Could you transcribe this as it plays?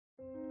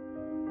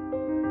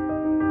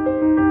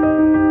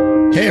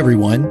Hey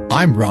everyone,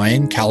 I'm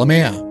Ryan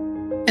Kalamea.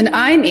 And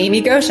I'm Amy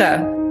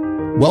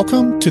Gosha.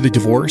 Welcome to the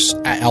Divorce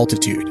at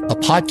Altitude, a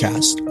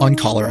podcast on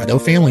Colorado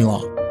family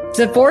law.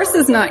 Divorce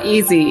is not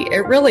easy.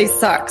 It really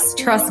sucks.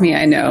 Trust me,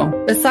 I know.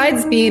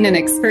 Besides being an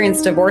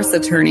experienced divorce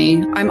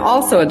attorney, I'm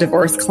also a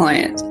divorce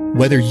client.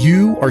 Whether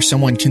you are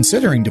someone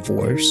considering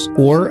divorce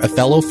or a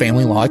fellow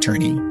family law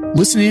attorney,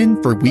 listen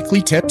in for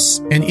weekly tips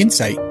and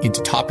insight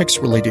into topics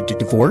related to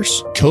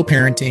divorce,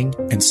 co-parenting,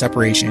 and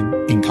separation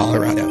in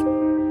Colorado.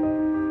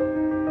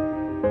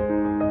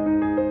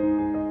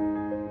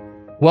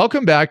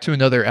 Welcome back to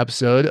another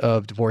episode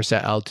of Divorce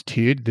at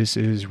Altitude. This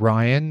is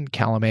Ryan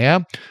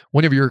Kalamea,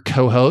 one of your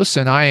co-hosts,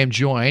 and I am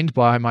joined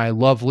by my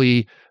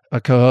lovely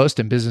co-host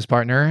and business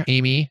partner,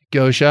 Amy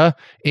Gosha.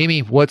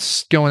 Amy,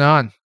 what's going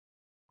on?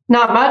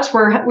 Not much.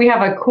 We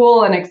have a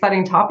cool and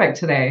exciting topic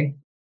today.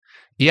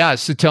 Yeah,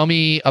 so tell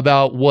me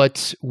about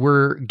what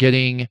we're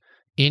getting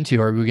into.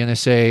 Are we going to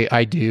say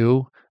I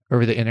do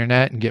over the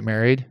internet and get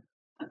married?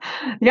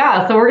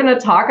 Yeah, so we're going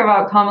to talk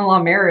about common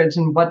law marriage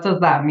and what does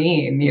that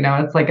mean? You know,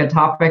 it's like a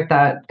topic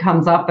that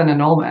comes up in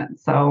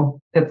annulment.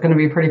 So it's going to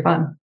be pretty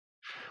fun.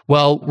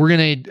 Well, we're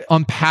going to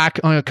unpack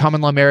on a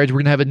common law marriage. We're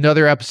going to have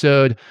another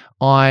episode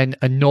on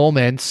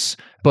annulments,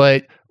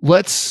 but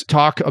let's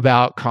talk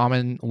about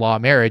common law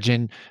marriage.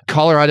 And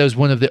Colorado is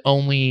one of the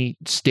only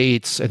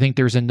states, I think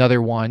there's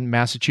another one,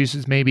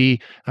 Massachusetts maybe,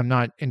 I'm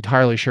not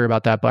entirely sure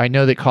about that, but I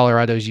know that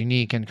Colorado is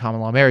unique in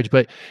common law marriage.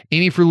 But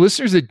Amy, for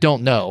listeners that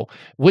don't know,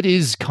 what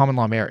is common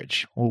law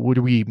marriage? What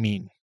do we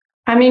mean?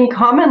 I mean,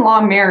 common law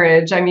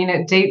marriage,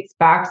 it dates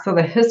back. So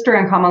the history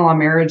in common law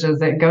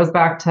marriages, it goes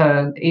back to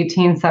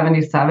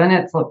 1877.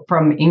 It's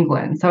from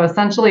England. So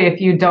essentially, if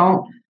you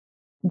don't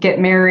get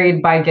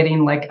married by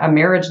getting like a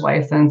marriage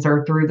license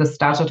or through the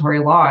statutory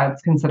law,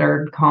 it's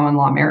considered common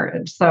law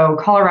marriage. So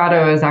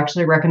Colorado has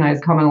actually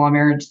recognized common law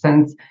marriage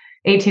since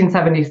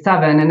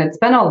 1877. And it's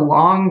been a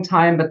long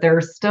time, but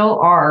there still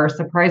are,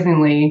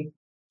 surprisingly,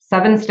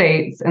 7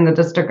 states in the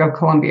District of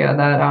Columbia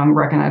that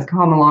recognize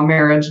common law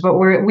marriage, but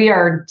we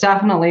are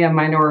definitely a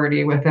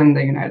minority within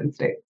the United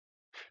States.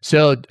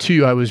 So,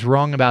 too, I was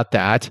wrong about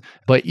that.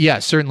 But yeah,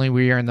 certainly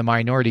we are in the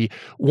minority.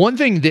 One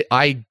thing that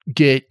I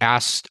get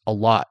asked a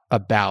lot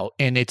about,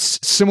 and it's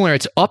similar,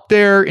 it's up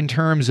there in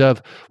terms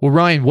of, well,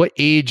 Ryan, what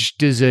age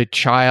does a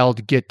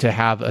child get to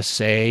have a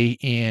say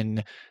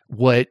in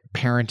what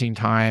parenting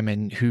time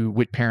and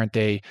what parent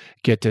they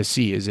get to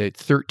see? Is it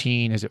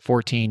 13? Is it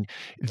 14?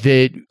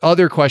 The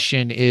other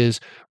question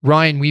is,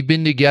 Ryan, we've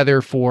been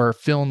together for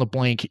fill in the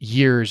blank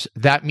years.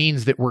 That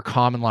means that we're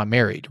common law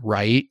married,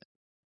 right?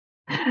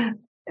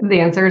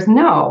 The answer is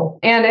no.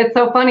 And it's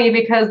so funny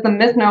because the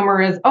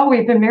misnomer is, oh,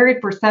 we've been married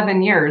for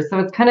 7 years. So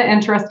it's kind of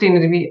interesting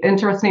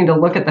to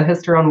look at the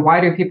history on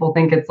why do people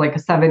think it's like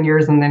 7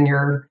 years and then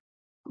you're,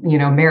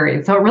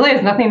 married. So it really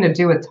has nothing to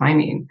do with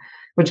timing,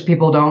 which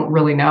people don't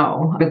really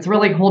know. It's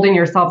really holding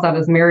yourselves out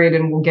as married,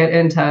 and we'll get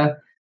into,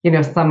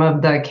 some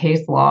of the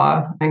case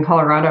law in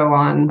Colorado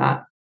on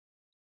that.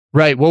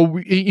 Right. Well,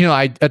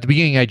 at the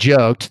beginning, I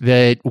joked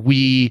that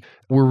we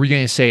were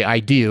going to say I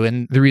do.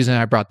 And the reason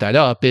I brought that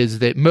up is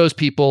that most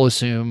people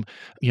assume,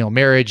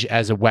 marriage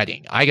as a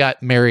wedding. I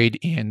got married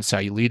in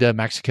Sayulita,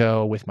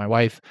 Mexico with my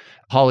wife,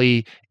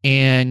 Holly,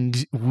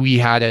 and we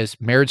had a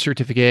marriage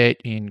certificate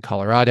in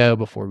Colorado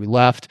before we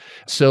left.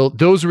 So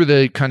those were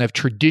the kind of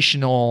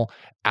traditional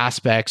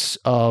aspects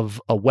of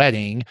a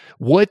wedding.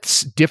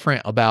 What's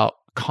different about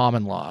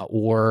common law,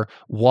 or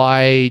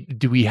why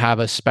do we have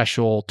a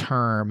special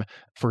term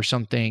for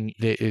something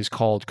that is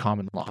called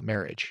common law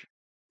marriage?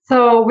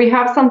 So we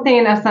have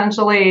something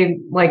essentially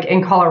like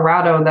in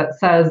Colorado that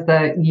says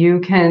that you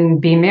can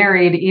be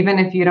married even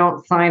if you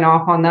don't sign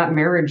off on that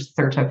marriage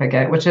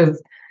certificate, which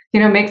is,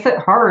 makes it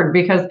hard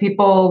because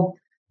people,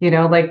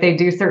 they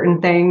do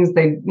certain things,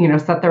 they,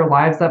 set their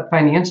lives up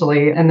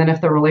financially. And then if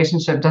the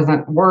relationship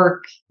doesn't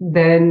work,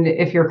 then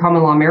if you're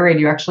common law married,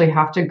 you actually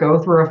have to go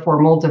through a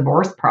formal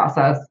divorce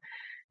process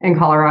in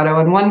Colorado.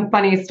 And one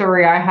funny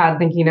story I had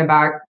thinking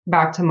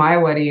back to my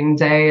wedding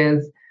day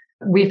is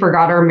we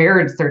forgot our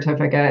marriage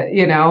certificate,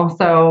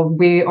 so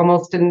we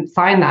almost didn't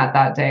sign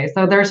that day.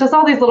 So there's just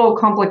all these little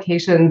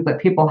complications that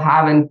people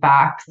have in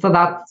facts. So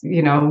that's,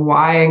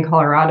 why in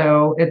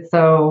Colorado it's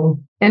so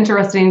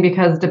interesting,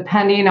 because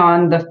depending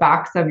on the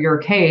facts of your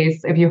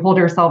case, if you hold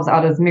yourselves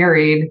out as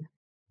married,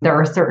 there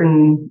are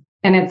certain,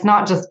 and it's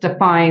not just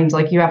defined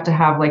like you have to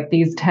have like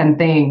these 10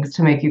 things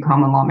to make you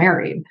common law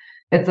married.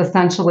 It's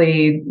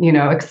essentially,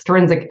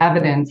 extrinsic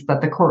evidence that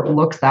the court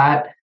looks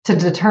at to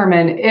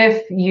determine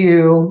if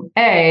you,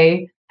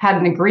 A, had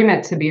an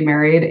agreement to be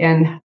married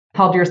and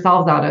held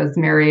yourselves out as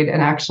married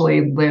and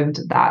actually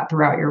lived that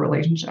throughout your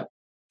relationship.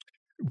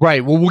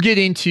 Right. Well, we'll get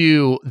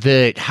into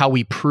how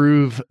we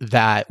prove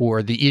that,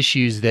 or the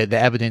issues, that the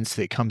evidence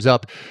that comes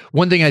up.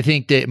 One thing I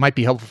think that might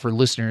be helpful for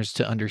listeners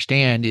to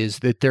understand is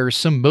that there are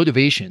some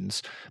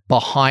motivations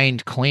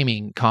behind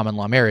claiming common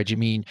law marriage. I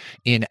mean,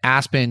 in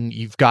Aspen,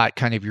 you've got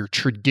kind of your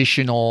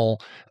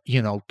traditional,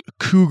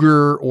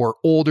 cougar or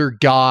older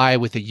guy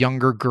with a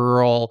younger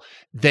girl.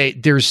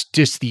 There's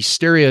just these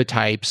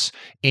stereotypes,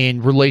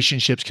 and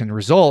relationships can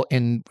result.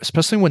 And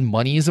especially when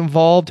money is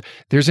involved,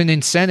 there's an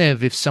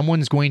incentive. If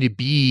someone's going to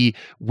be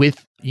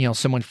with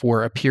someone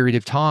for a period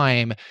of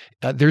time,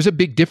 there's a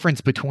big difference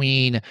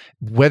between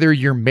whether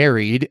you're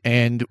married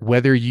and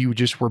whether you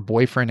just were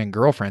boyfriend and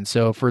girlfriend.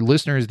 So for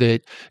listeners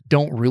that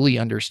don't really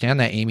understand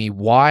that, Amy,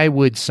 why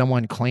would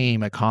someone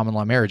claim a common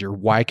law marriage, or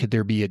why could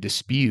there be a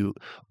dispute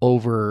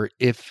over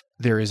if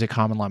there is a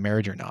common law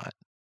marriage or not?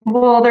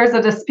 Well, there's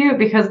a dispute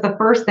because the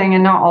first thing,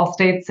 and not all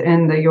states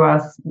in the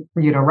U.S.,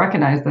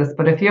 recognize this,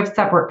 but if you have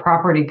separate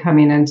property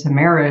coming into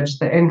marriage,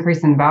 the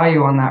increase in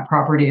value on that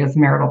property is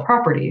marital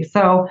property.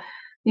 So,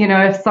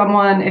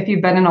 if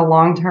you've been in a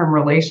long-term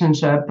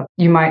relationship,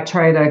 you might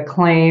try to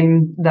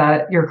claim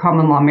that you're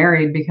common law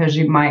married because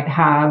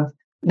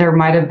there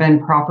might have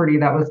been property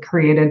that was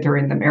created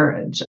during the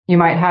marriage. You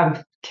might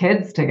have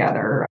kids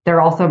together. There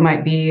also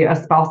might be a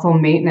spousal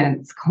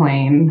maintenance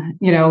claim.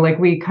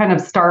 We kind of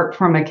start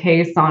from a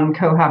case on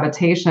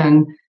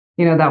cohabitation,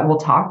 that we'll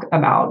talk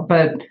about.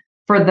 But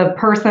for the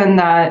person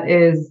that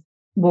is,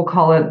 we'll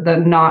call it the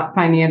not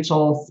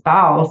financial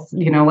spouse,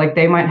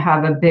 they might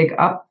have a big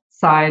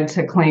upside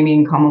to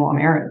claiming common law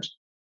marriage.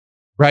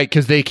 Right,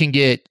 because they can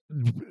get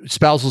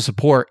spousal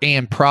support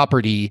and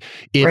property.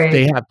 If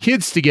they have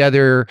kids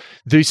together,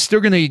 they're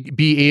still going to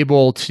be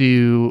able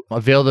to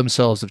avail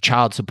themselves of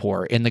child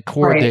support. And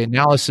the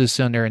analysis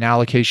under an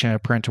allocation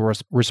of parental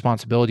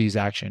responsibilities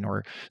action,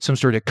 or some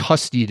sort of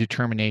custody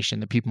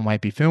determination that people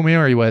might be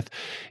familiar with,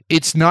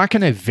 it's not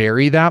going to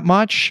vary that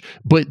much.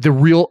 But the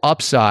real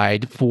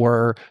upside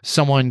for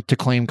someone to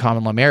claim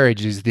common law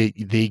marriage is that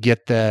they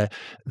get the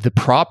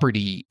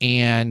property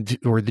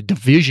or the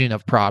division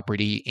of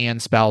property and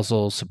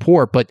spousal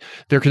support. But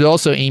there could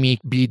also, Amy,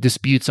 be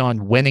disputes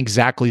on when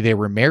exactly they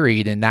were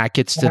married, and that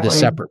gets to the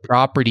separate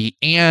property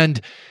and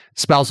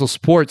spousal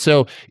support.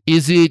 So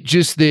is it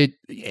just that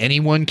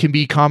anyone can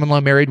be common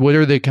law married? What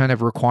are the kind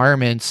of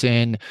requirements,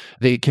 and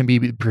they can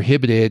be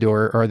prohibited,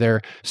 or are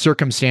there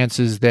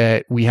circumstances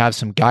that we have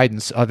some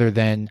guidance other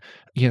than,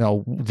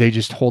 they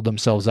just hold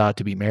themselves out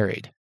to be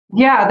married?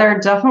 Yeah, there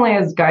definitely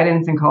is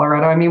guidance in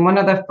Colorado. I mean, one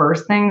of the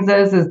first things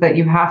is that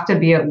you have to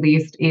be at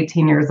least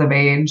 18 years of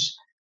age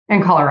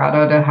in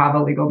Colorado to have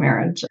a legal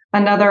marriage.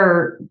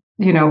 Another,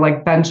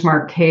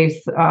 benchmark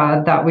case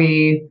that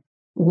we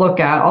look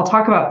at, I'll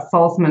talk about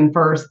Salzman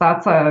first.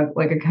 That's a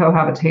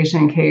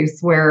cohabitation case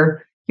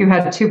where you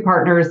had two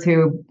partners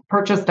who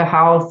purchased a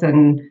house,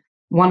 and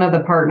one of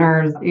the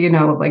partners,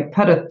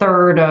 put a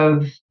third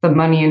of the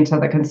money into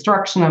the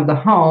construction of the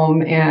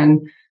home.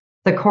 And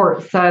the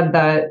court said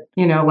that,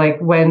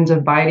 when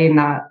dividing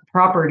that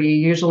property,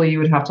 usually you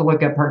would have to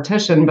look at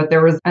partition, but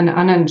there was an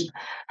unjust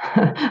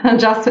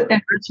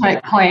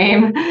enrichment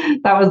claim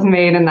that was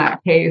made in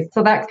that case.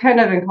 So that's kind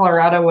of in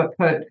Colorado what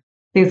put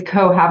these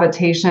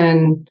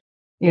cohabitation,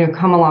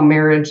 common law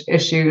marriage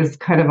issues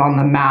kind of on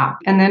the map.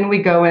 And then we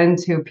go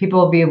into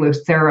People v.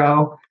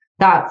 Lucero.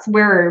 That's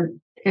where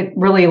it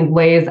really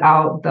lays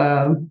out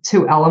the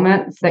two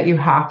elements that you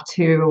have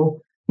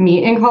to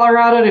meet in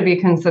Colorado to be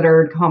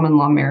considered common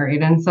law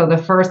married. And so the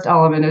first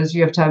element is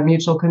you have to have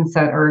mutual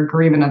consent or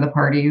agreement of the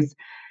parties.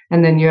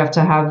 And then you have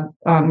to have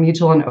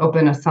mutual and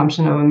open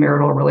assumption of a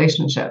marital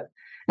relationship.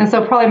 And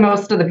so probably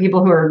most of the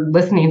people who are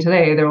listening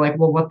today, they're like,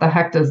 well, what the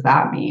heck does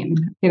that mean?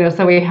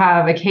 So we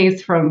have a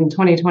case from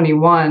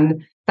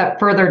 2021 that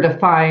further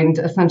defined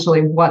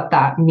essentially what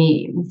that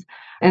means.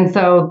 And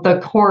so the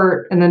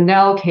court in the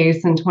Nell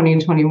case in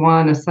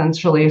 2021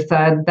 essentially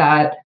said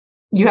that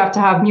you have to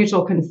have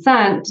mutual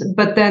consent,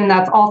 but then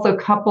that's also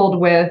coupled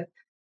with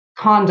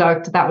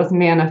conduct that was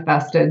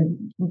manifested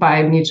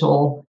by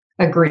mutual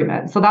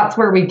agreement. So that's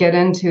where we get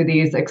into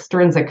these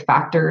extrinsic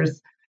factors,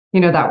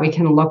 that we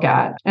can look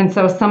at. And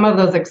so some of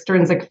those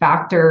extrinsic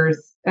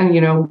factors, and,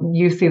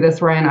 you see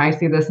this, Ryan, I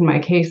see this in my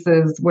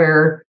cases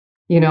where,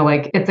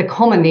 it's a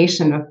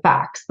culmination of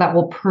facts that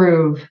will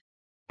prove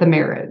the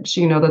marriage,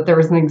 that there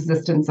was an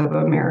existence of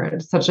a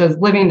marriage, such as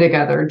living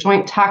together,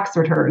 joint tax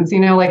returns.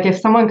 If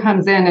someone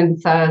comes in and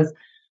says,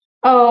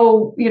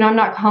 oh, I'm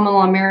not common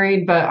law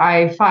married, but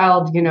I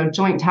filed,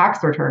 joint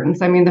tax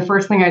returns. I mean, the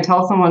first thing I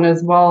tell someone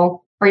is,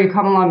 well, are you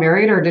common law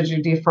married, or did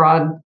you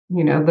defraud,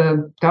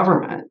 the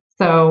government?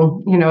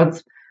 So,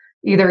 it's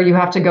either you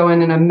have to go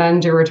in and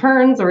amend your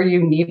returns, or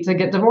you need to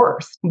get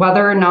divorced.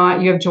 Whether or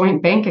not you have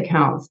joint bank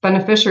accounts,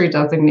 beneficiary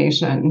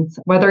designations,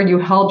 whether you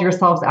held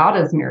yourselves out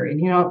as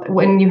married.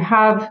 When you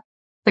have,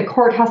 the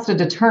court has to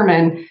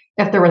determine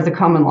if there was a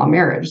common law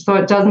marriage. So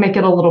it does make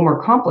it a little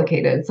more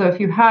complicated. So if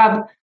you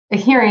have a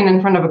hearing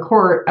in front of a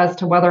court as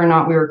to whether or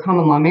not we were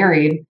common law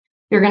married,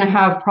 you're going to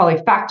have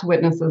probably fact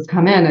witnesses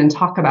come in and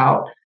talk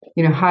about,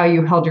 how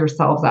you held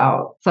yourselves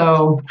out.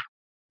 So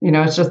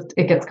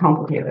it gets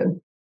complicated.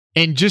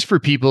 And just for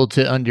people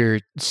to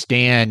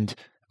understand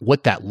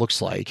what that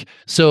looks like.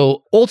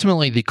 So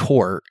ultimately the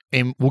court,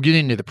 and we'll get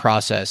into the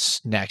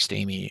process next,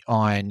 Amy,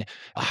 on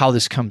how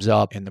this comes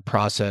up in the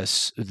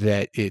process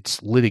that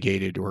it's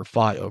litigated or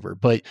fought over.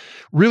 But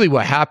really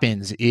what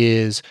happens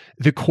is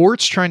the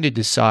court's trying to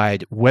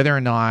decide whether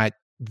or not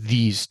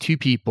these two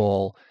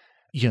people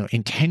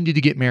intended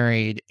to get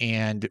married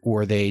and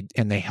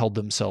they held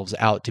themselves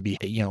out to be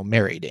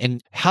married.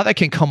 And how that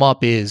can come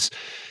up is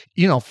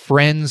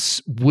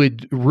friends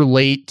would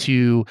relate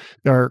to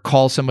or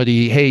call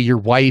somebody, hey, your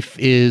wife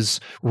is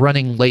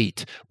running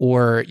late,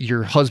 or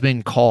your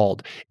husband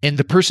called, and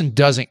the person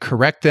doesn't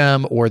correct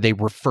them, or they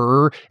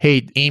refer,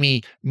 hey,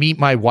 Amy, meet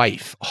my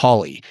wife,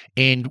 Holly.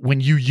 And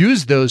when you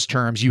use those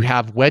terms, you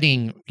have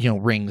wedding,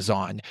 rings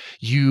on,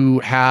 you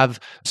have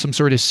some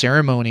sort of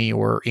ceremony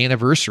or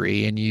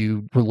anniversary, and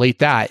you relate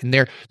that. And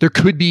there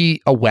could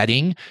be a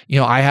wedding.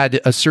 I had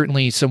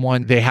certainly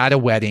someone, they had a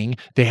wedding,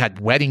 they had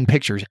wedding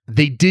pictures.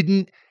 They didn't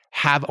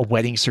have a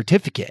wedding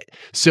certificate.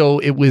 So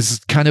it was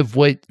kind of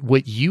what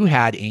you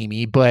had,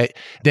 Amy, but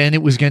then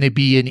it was going to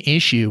be an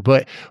issue.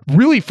 But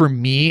really for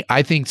me,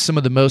 I think some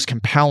of the most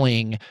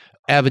compelling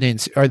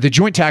evidence are the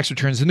joint tax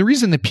returns. And the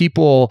reason that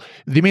people,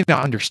 they may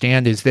not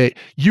understand is that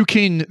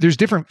there's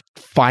different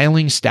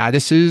filing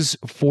statuses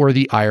for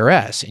the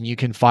IRS, and you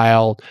can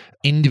file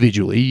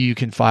individually, you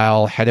can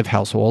file head of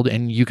household,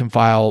 and you can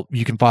file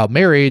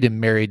married and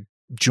married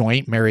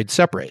joint, married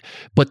separate.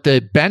 But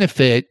the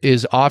benefit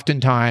is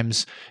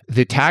oftentimes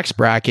the tax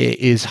bracket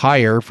is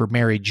higher for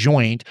married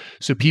joint.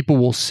 So people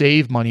will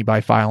save money by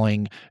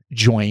filing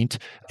joint.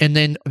 And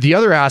then the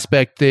other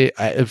aspect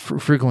that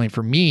frequently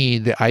for me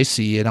that I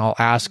see, and I'll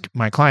ask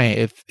my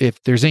client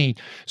if there's any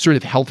sort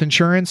of health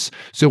insurance.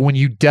 So when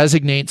you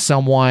designate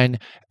someone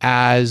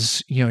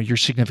as, your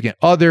significant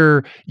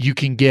other, you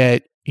can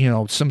get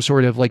some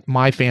sort of, like,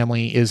 my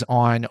family is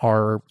on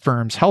our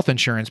firm's health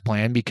insurance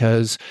plan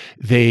because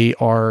they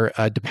are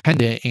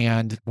dependent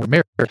and we're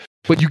married.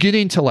 But you get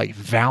into like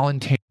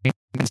Valentine's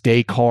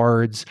Day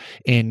cards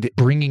and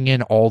bringing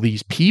in all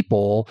these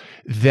people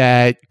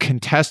that can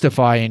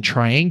testify and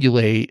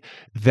triangulate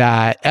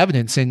that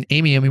evidence. And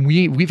Amy, I mean,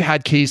 we've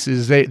had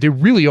cases they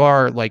really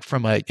are, like,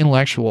 from an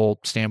intellectual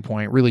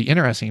standpoint, really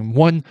interesting.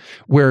 One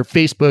where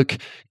Facebook,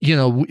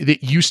 that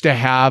used to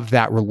have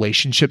that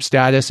relationship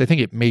status. I think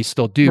it may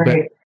still do,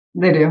 right.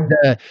 But they do.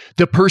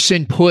 The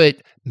person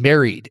put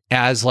married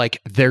as like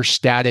their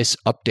status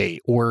update,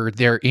 or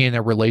they're in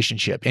a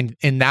relationship, and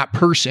that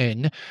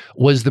person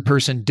was the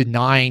person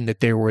denying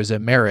that there was a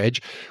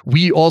marriage.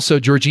 We also,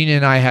 Georgina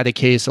and I had a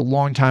case a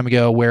long time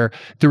ago where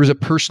there was a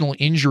personal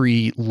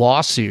injury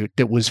lawsuit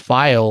that was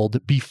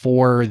filed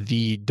before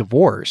the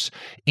divorce,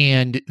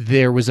 and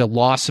there was a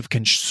loss of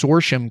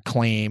consortium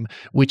claim,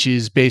 which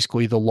is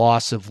basically the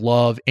loss of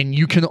love, and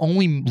you can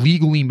only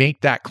legally make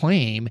that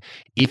claim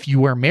if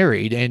you are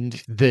married.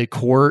 And the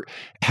court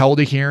held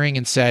a hearing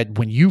and said,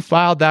 when you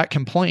filed that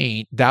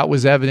complaint, that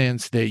was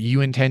evidence that you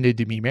intended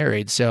to be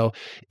married. So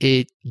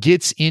it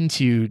gets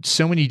into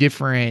so many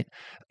different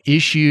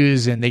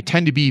issues, and they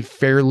tend to be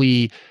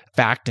fairly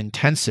fact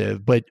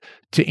intensive. But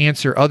to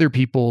answer other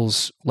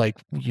people's, like,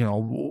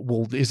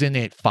 well, isn't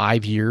it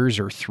 5 years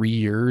or 3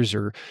 years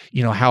or,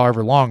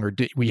 however long, or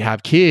do we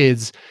have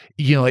kids?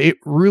 It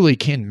really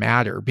can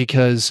matter,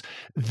 because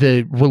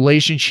the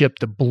relationship,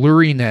 the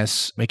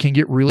blurriness, it can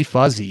get really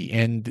fuzzy.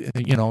 And,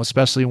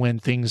 especially when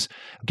things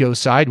go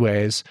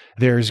sideways,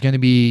 there's going to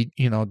be,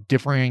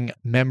 differing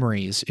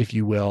memories, if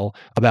you will,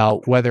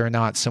 about whether or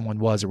not someone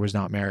was or was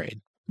not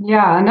married.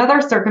 Yeah.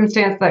 Another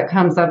circumstance that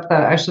comes up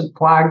that I should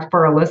flag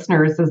for our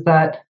listeners is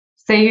that,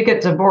 say you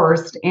get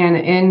divorced, and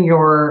in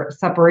your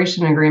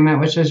separation agreement,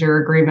 which is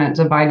your agreement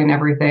dividing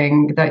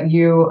everything, that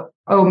you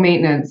owe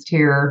maintenance to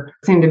your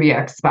soon-to-be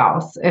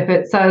ex-spouse. If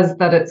it says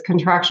that it's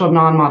contractual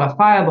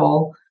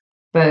non-modifiable,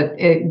 but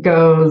it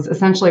goes,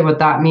 essentially what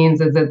that means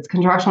is it's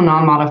contractual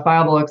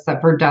non-modifiable except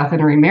for death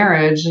and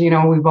remarriage.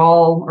 We've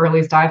all, or at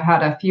least I've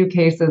had a few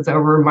cases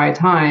over my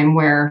time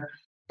where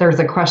there's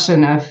a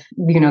question of,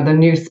 the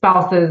new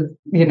spouse's,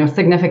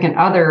 significant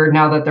other,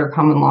 now that they're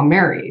common law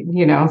married,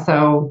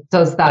 so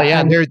does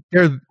that?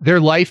 They're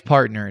life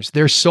partners,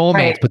 they're soulmates,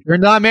 right, but they're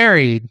not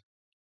married.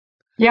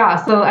 Yeah.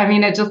 So, I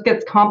mean, it just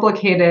gets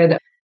complicated.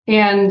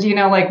 And,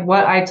 like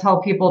what I tell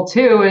people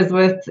too is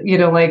with,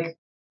 like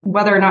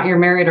whether or not you're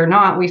married or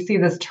not, we see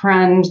this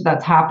trend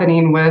that's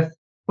happening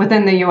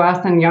within the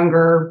US and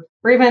younger,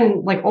 or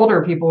even like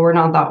older people. We're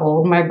not that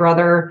old. My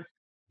brother,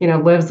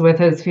 lives with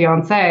his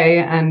fiance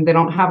and they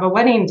don't have a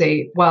wedding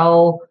date.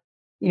 Well,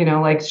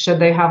 like, should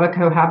they have a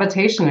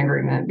cohabitation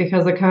agreement?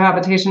 Because the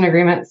cohabitation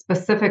agreement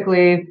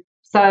specifically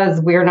says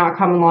we're not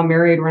common law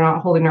married. We're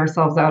not holding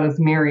ourselves out as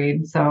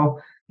married. So,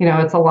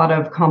 it's a lot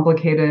of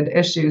complicated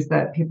issues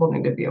that people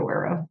need to be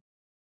aware of.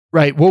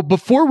 Right. Well,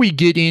 before we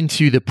get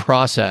into the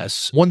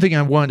process, one thing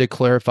I wanted to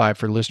clarify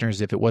for listeners,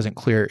 if it wasn't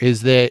clear,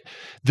 is that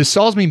the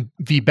Salzman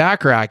v.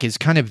 Bachrach is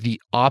kind of the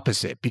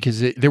opposite, because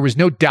there was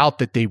no doubt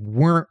that the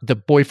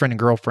boyfriend and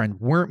girlfriend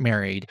weren't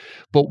married.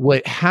 But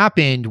what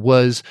happened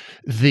was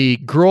the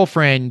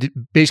girlfriend,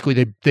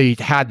 basically they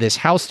had this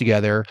house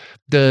together.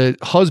 The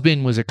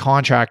husband was a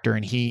contractor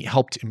and he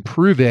helped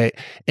improve it.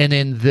 And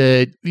then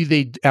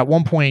they at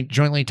one point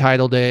jointly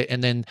titled it.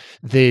 And then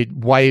the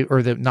wife,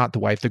 or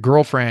the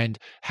girlfriend,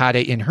 had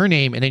it in her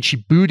name, and then she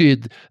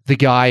booted the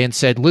guy and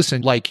said,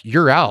 listen, like,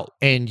 you're out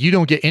and you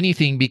don't get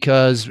anything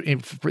because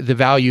the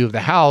value of the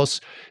house,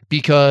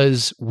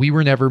 because we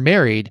were never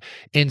married.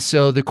 And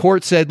so the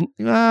court said,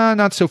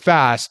 not so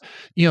fast.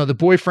 The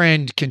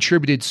boyfriend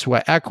contributed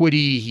sweat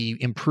equity, he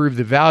improved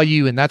the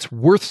value, and that's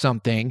worth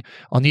something.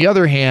 On the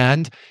other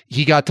hand,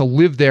 he got to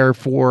live there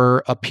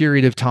for a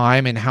period of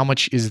time, and how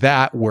much is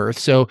that worth?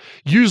 So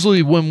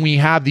usually when we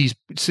have these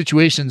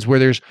situations where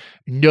there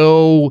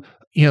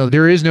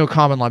is no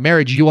common law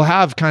marriage, you will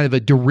have kind of a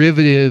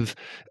derivative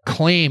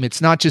claim.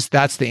 It's not just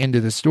that's the end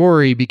of the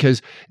story,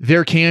 because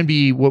there can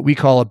be what we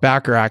call a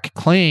Bachrach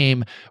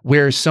claim,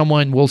 where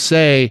someone will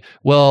say,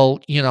 well,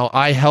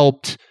 I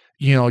helped,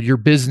 your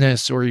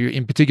business, or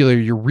in particular,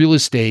 your real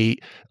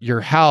estate,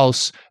 your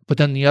house. But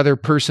then the other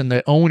person,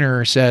 the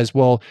owner, says,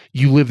 well,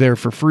 you live there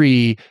for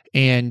free.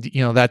 And,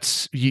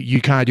 that's,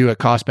 you kind of do a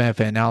cost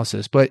benefit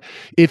analysis. But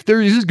if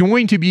there is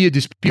going to be a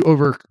dispute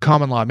over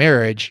common law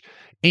marriage,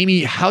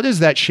 Amy, how does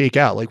that shake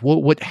out? Like,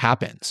 what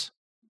happens?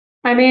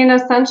 I mean,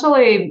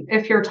 essentially,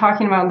 if you're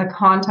talking about in the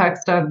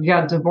context of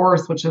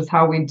divorce, which is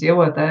how we deal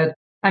with it,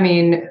 I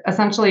mean,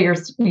 essentially,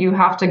 you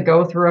have to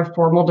go through a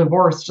formal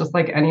divorce just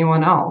like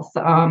anyone else.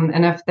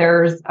 And if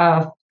there's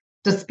a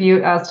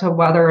dispute as to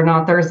whether or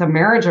not there's a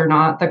marriage or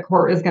not, the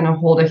court is going to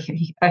hold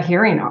a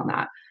hearing on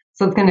that.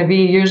 So it's going to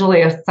be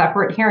usually a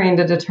separate hearing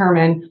to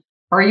determine,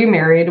 are you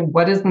married?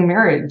 What is the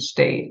marriage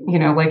date?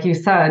 Like you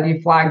said,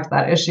 you flagged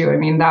that issue. I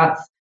mean,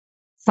 that's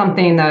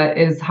something that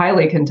is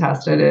highly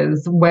contested,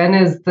 is when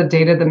is the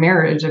date of the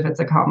marriage if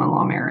it's a common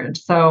law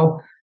marriage. So,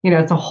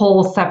 it's a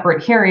whole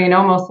separate hearing,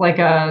 almost like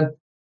a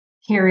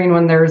hearing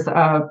when there's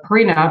a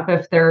prenup,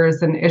 if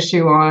there's an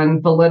issue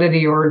on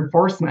validity or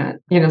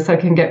enforcement, so it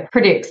can get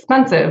pretty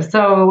expensive.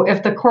 So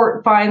if the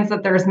court finds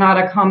that there's not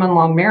a common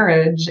law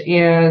marriage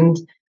and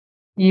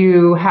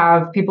you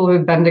have people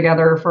who've been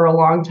together for a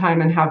long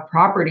time and have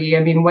property,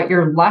 I mean, what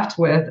you're left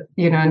with,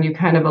 and you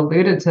kind of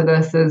alluded to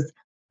this, is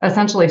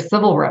essentially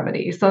civil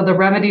remedy. So the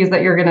remedies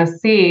that you're going to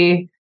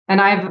see, and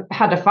I've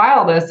had to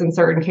file this in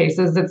certain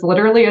cases, it's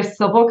literally a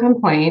civil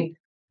complaint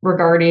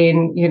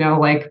regarding,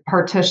 like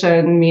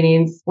partition,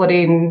 meaning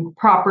splitting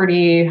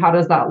property. How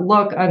does that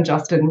look?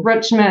 Unjust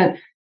enrichment,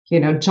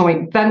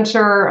 joint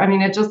venture. I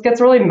mean, it just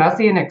gets really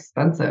messy and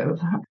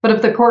expensive. But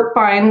if the court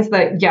finds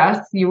that,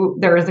 yes,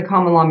 there is a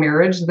common law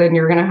marriage, then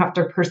you're going to have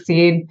to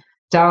proceed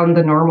down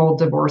the normal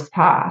divorce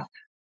path.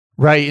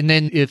 Right. And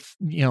then if,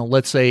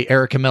 let's say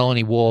Eric and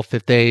Melanie Wolf,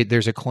 if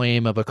there's a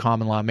claim of a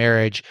common law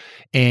marriage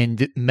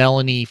and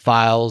Melanie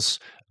files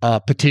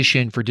a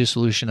petition for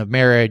dissolution of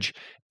marriage,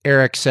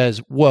 Eric says,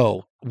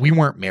 whoa, we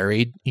weren't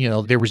married.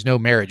 There was no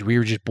marriage. We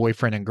were just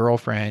boyfriend and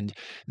girlfriend.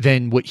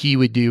 Then what he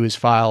would do is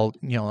file,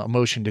 a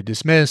motion to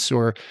dismiss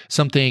or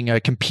something, a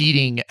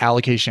competing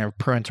allocation of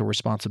parental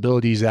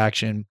responsibilities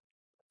action.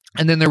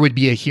 And then there would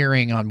be a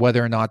hearing on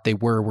whether or not they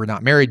were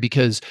not married,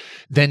 because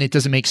then it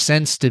doesn't make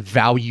sense to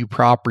value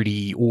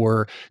property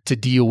or to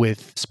deal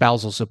with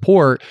spousal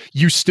support.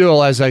 You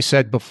still, as I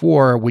said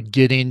before, would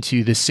get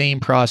into the same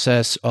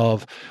process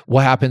of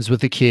what happens with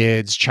the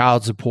kids,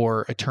 child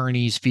support,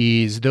 attorney's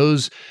fees.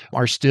 Those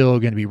are still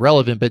going to be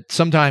relevant. But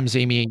sometimes,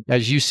 Amy,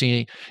 as you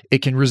see, it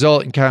can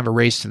result in kind of a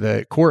race to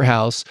the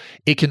courthouse.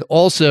 It can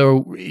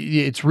also,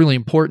 it's really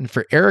important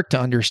for Eric to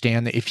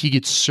understand that if he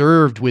gets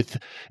served with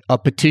a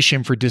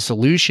petition for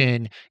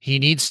dissolution, he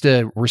needs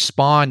to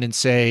respond and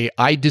say,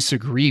 I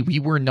disagree. We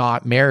were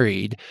not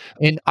married.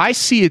 And I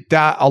see it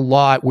that a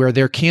lot, where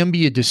there can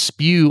be a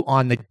dispute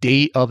on the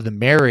date of the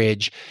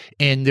marriage.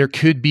 And there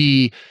could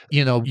be,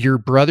 your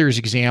brother's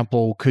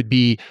example could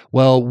be,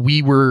 well,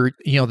 we were,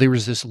 there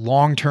was this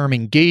long-term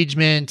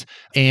engagement,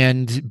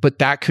 but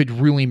that could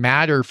really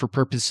matter for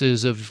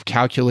purposes of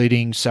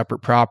calculating separate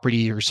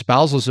property or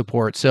spousal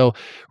support. So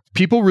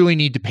people really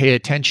need to pay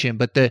attention.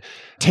 But the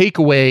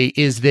takeaway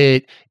is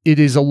that it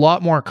is a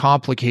lot more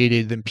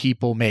complicated than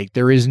people make.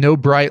 There is no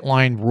bright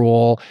line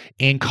rule,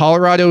 and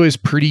Colorado is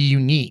pretty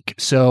unique.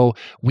 So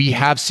we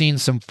have seen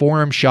some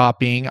forum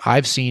shopping.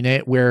 I've seen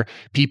it where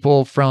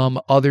people from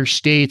other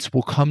states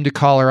will come to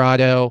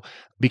Colorado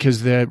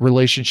because the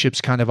relationship's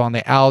kind of on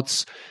the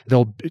outs.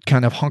 They'll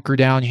kind of hunker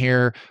down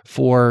here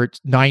for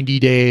 90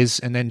 days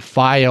and then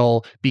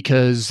file,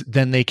 because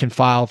then they can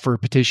file for a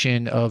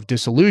petition of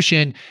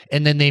dissolution.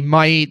 And then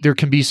there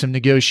can be some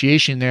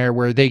negotiation there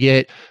where they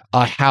get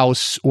a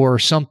house or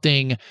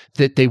something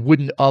that they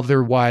wouldn't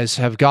otherwise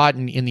have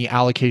gotten in the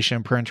allocation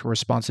of parental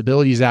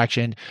responsibilities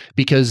action,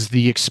 because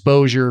the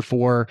exposure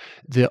for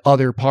the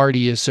other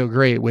party is so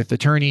great with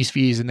attorney's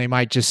fees. And they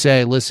might just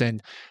say,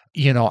 listen,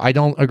 I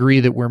don't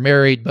agree that we're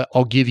married, but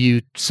I'll give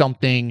you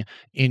something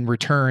in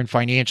return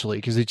financially,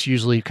 because it's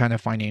usually kind of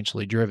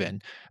financially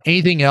driven.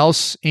 Anything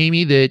else,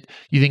 Amy, that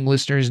you think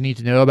listeners need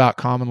to know about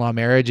common law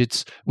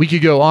marriage? We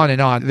could go on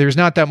and on. There's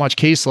not that much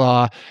case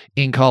law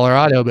in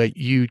Colorado, but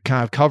you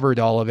kind of covered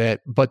all of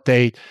it. But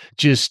they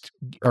just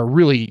are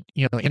really,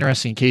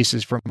 interesting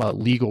cases from a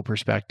legal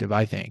perspective,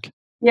 I think.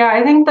 Yeah,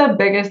 I think the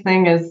biggest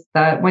thing is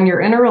that when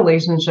you're in a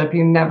relationship,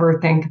 you never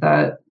think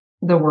that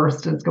the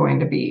worst is going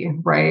to be,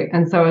 right?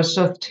 And so it's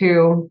just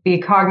to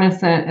be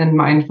cognizant and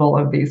mindful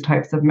of these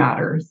types of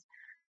matters,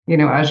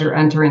 as you're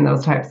entering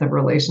those types of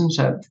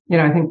relationships.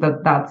 I think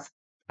that that's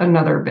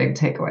another big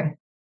takeaway.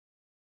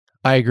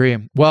 I agree.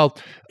 Well,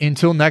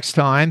 until next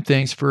time,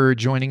 thanks for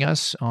joining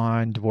us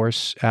on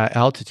Divorce at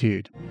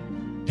Altitude.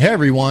 Hey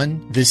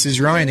everyone, this is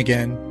Ryan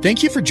again.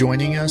 Thank you for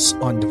joining us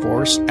on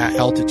Divorce at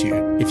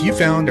Altitude. If you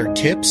found our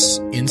tips,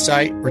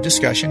 insight, or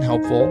discussion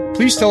helpful,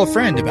 please tell a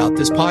friend about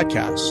this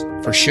podcast.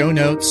 For show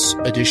notes,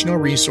 additional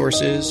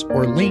resources,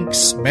 or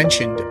links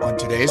mentioned on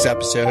today's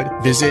episode,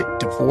 visit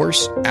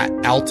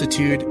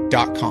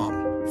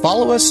divorceataltitude.com.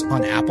 Follow us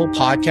on Apple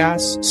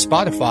Podcasts,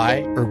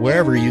 Spotify, or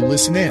wherever you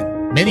listen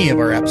in. Many of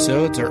our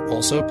episodes are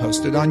also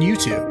posted on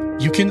YouTube.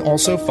 You can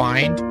also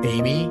find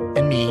Amy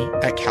and me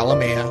at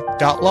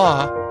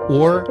kalamaya.law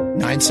or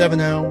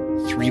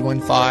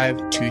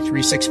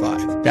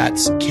 970-315-2365.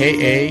 That's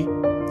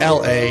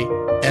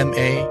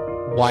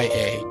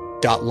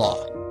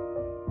KALAMAYA.law.